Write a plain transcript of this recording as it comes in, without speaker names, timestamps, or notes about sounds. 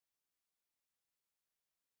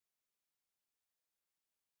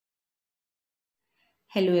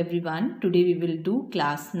Hello everyone, today we will do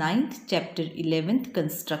class 9th chapter 11th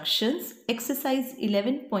constructions exercise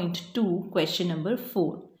 11.2 question number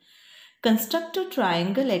 4. Construct a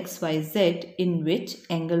triangle XYZ in which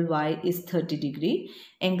angle Y is 30 degree,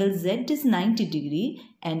 angle Z is 90 degree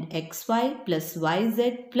and XY plus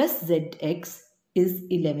YZ plus ZX is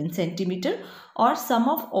 11 centimeter, or sum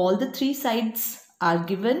of all the three sides are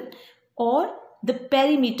given, or the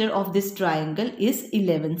perimeter of this triangle is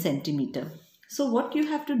 11 centimeter. So what you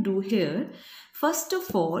have to do here, first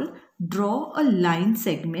of all, draw a line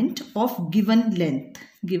segment of given length.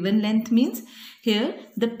 Given length means here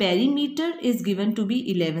the perimeter is given to be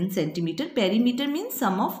 11 centimeter. Perimeter means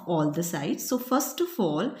sum of all the sides. So first of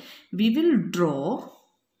all, we will draw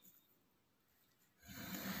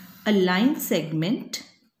a line segment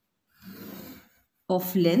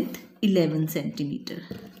of length 11 centimeter.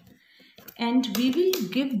 And we will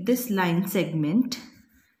give this line segment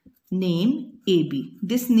name AB.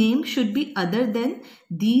 This name should be other than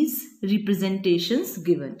these representations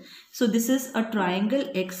given. So this is a triangle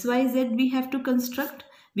XYZ we have to construct.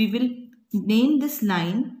 We will name this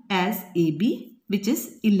line as AB, which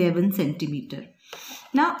is 11 centimeter.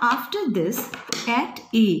 Now after this, at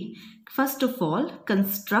A, first of all,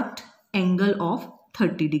 construct angle of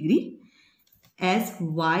 30 degree. As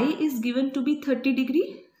Y is given to be 30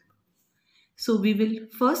 degree, so we will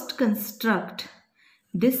first construct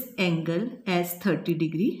this angle as 30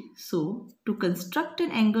 degree. So to construct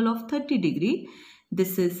an angle of 30 degree,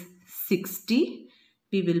 this is 60.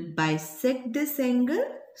 We will bisect this angle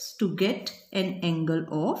to get an angle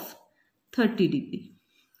of 30 degree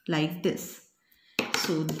like this.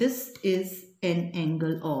 So this is an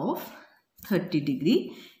angle of 30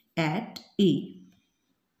 degree at A.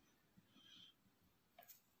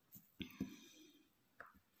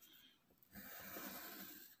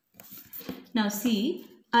 Now see,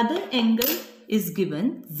 other angle is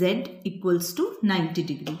given Z equals to 90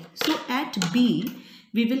 degree. So at B,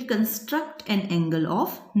 we will construct an angle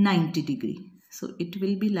of 90 degree. So it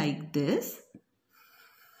will be like this,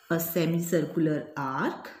 a semicircular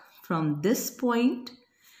arc. From this point,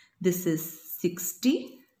 this is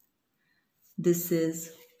 60, this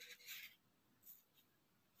is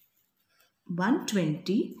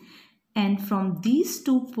 120, and from these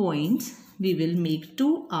 2 points, we will make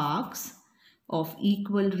 2 arcs of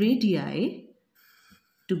equal radii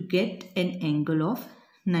to get an angle of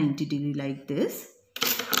 90 degree like this.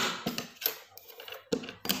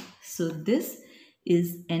 So this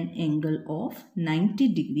is an angle of 90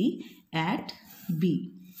 degree at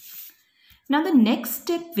B. Now the next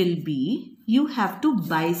step will be, you have to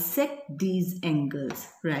bisect these angles,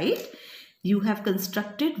 right? You have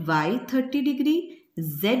constructed Y 30 degree,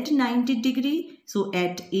 Z 90 degree. So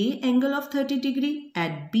at A angle of 30 degree,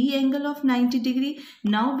 at B angle of 90 degree.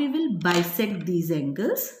 Now we will bisect these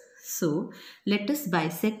angles. So let us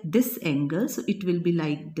bisect this angle. So it will be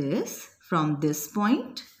like this from this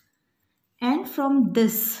point and from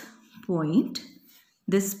this point.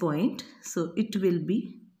 So it will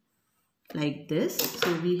be like this.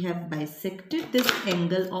 So we have bisected this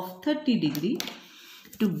angle of 30 degree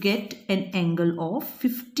to get an angle of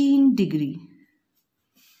 15 degree.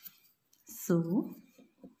 So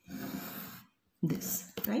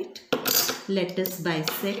this, right? Let us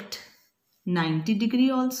bisect 90 degree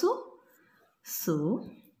also. So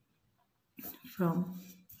from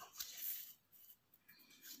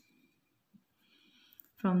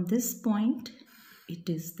this point, it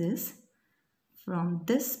is this. From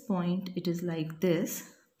this point, it is like this.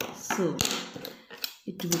 So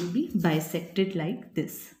it will be bisected like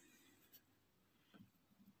this.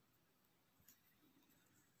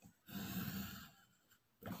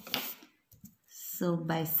 So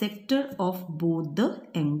bisector of both the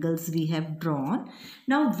angles we have drawn.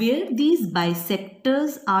 Now where these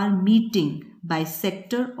bisectors are meeting,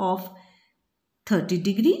 bisector of 30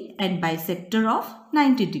 degree and bisector of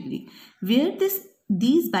 90 degree. Where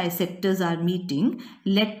these bisectors are meeting,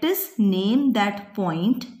 let us name that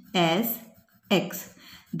point as X.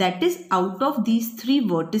 That is, out of these 3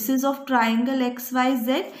 vertices of triangle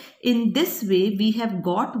XYZ, in this way we have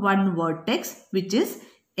got one vertex which is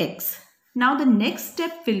X. Now the next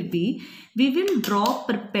step will be, we will draw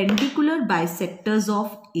perpendicular bisectors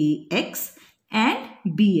of AX and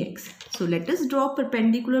BX. So let us draw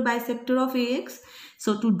perpendicular bisector of AX.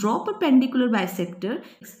 So to draw perpendicular bisector,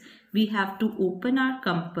 we have to open our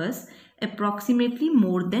compass approximately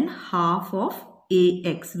more than half of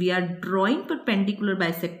AX. We are drawing perpendicular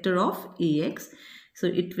bisector of AX. So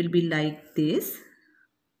it will be like this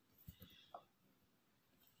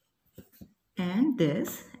and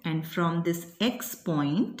this. And from this X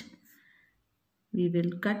point, we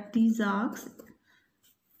will cut these arcs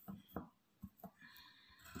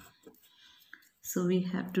So we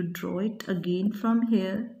have to draw it again from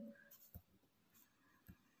here,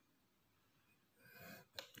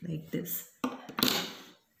 like this.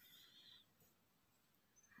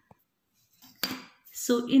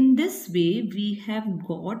 So in this way, we have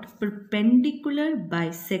got perpendicular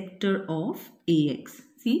bisector of AX.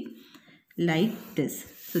 See, like this.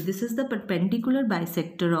 So this is the perpendicular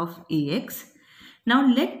bisector of AX. Now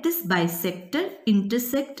let this bisector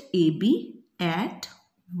intersect AB at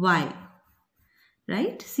Y.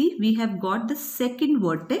 Right? See, we have got the second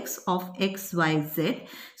vertex of XYZ.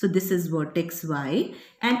 So this is vertex Y.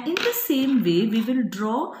 And in the same way, we will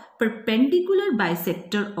draw perpendicular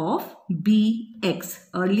bisector of BX.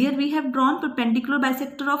 Earlier, we have drawn perpendicular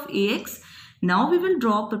bisector of AX. Now we will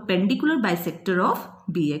draw perpendicular bisector of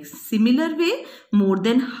BX. Similar way, more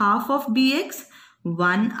than half of BX,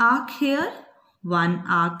 one arc here, one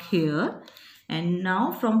arc here. And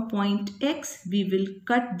now from point X, we will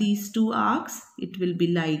cut these two arcs. It will be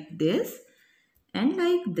like this and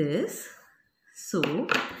like this. So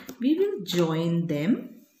we will join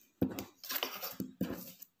them.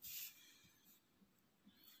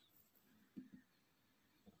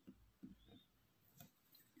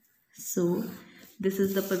 So this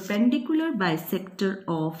is the perpendicular bisector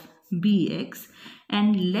of BX,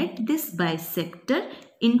 and let this bisector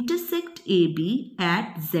intersect AB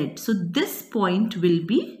at Z. So this point will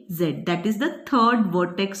be Z. That is the third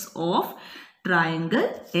vertex of triangle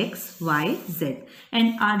XYZ.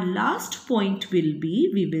 And our last point will be,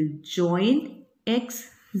 we will join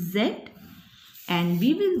XZ and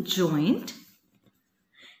we will join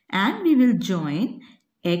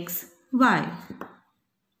XY.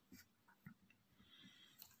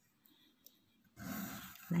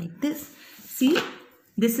 Like this. See,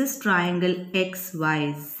 this is triangle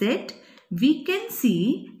XYZ. We can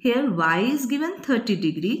see here Y is given 30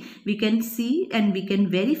 degree. We can see and we can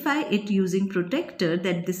verify it using protector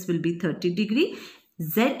that this will be 30 degree.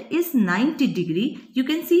 Z is 90 degree. You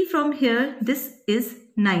can see from here this is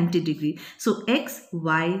 90 degree. So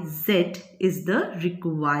XYZ is the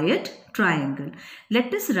required triangle.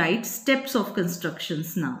 Let us write steps of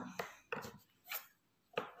constructions now.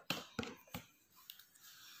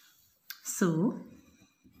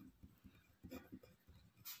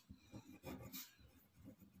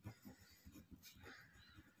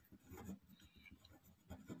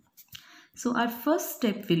 So our first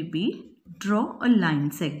step will be draw a line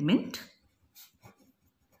segment.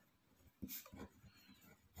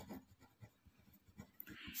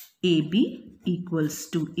 AB equals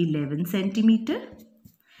to 11 centimeter.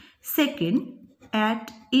 Second,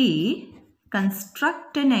 at A,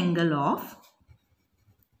 construct an angle of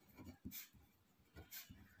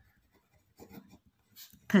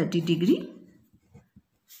 30 degree,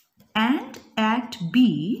 and at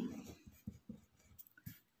B,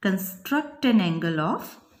 construct an angle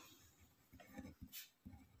of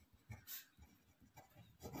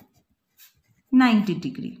 90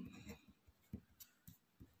 degree.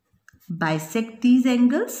 Bisect these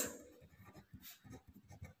angles.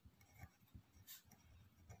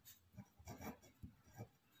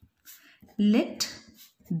 Let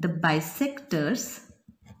the bisectors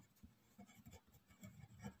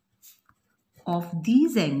of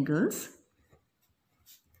these angles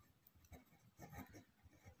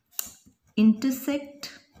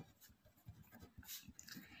intersect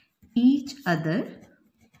each other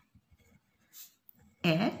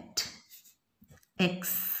at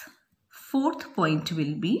X. Fourth point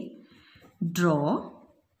will be draw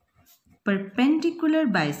perpendicular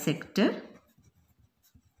bisector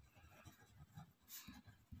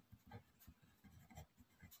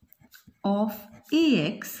of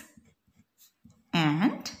AX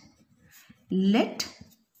and let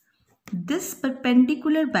this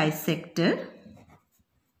perpendicular bisector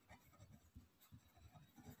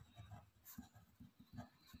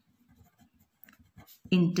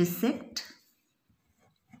intersect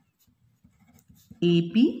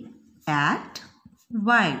AB at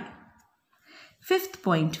Y. Fifth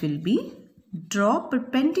point will be draw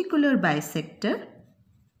perpendicular bisector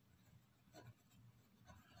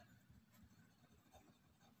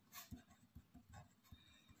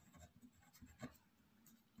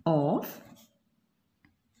of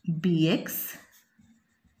BX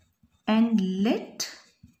and let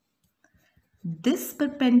this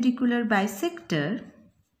perpendicular bisector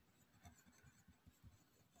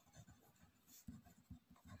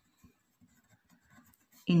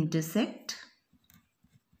intersect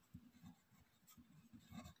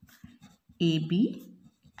AB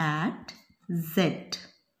at Z.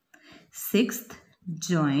 Sixth,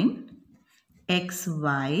 join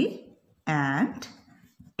XY and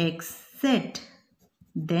XZ.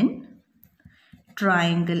 Then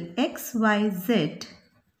triangle XYZ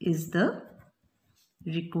is the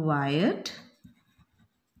required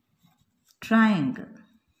triangle.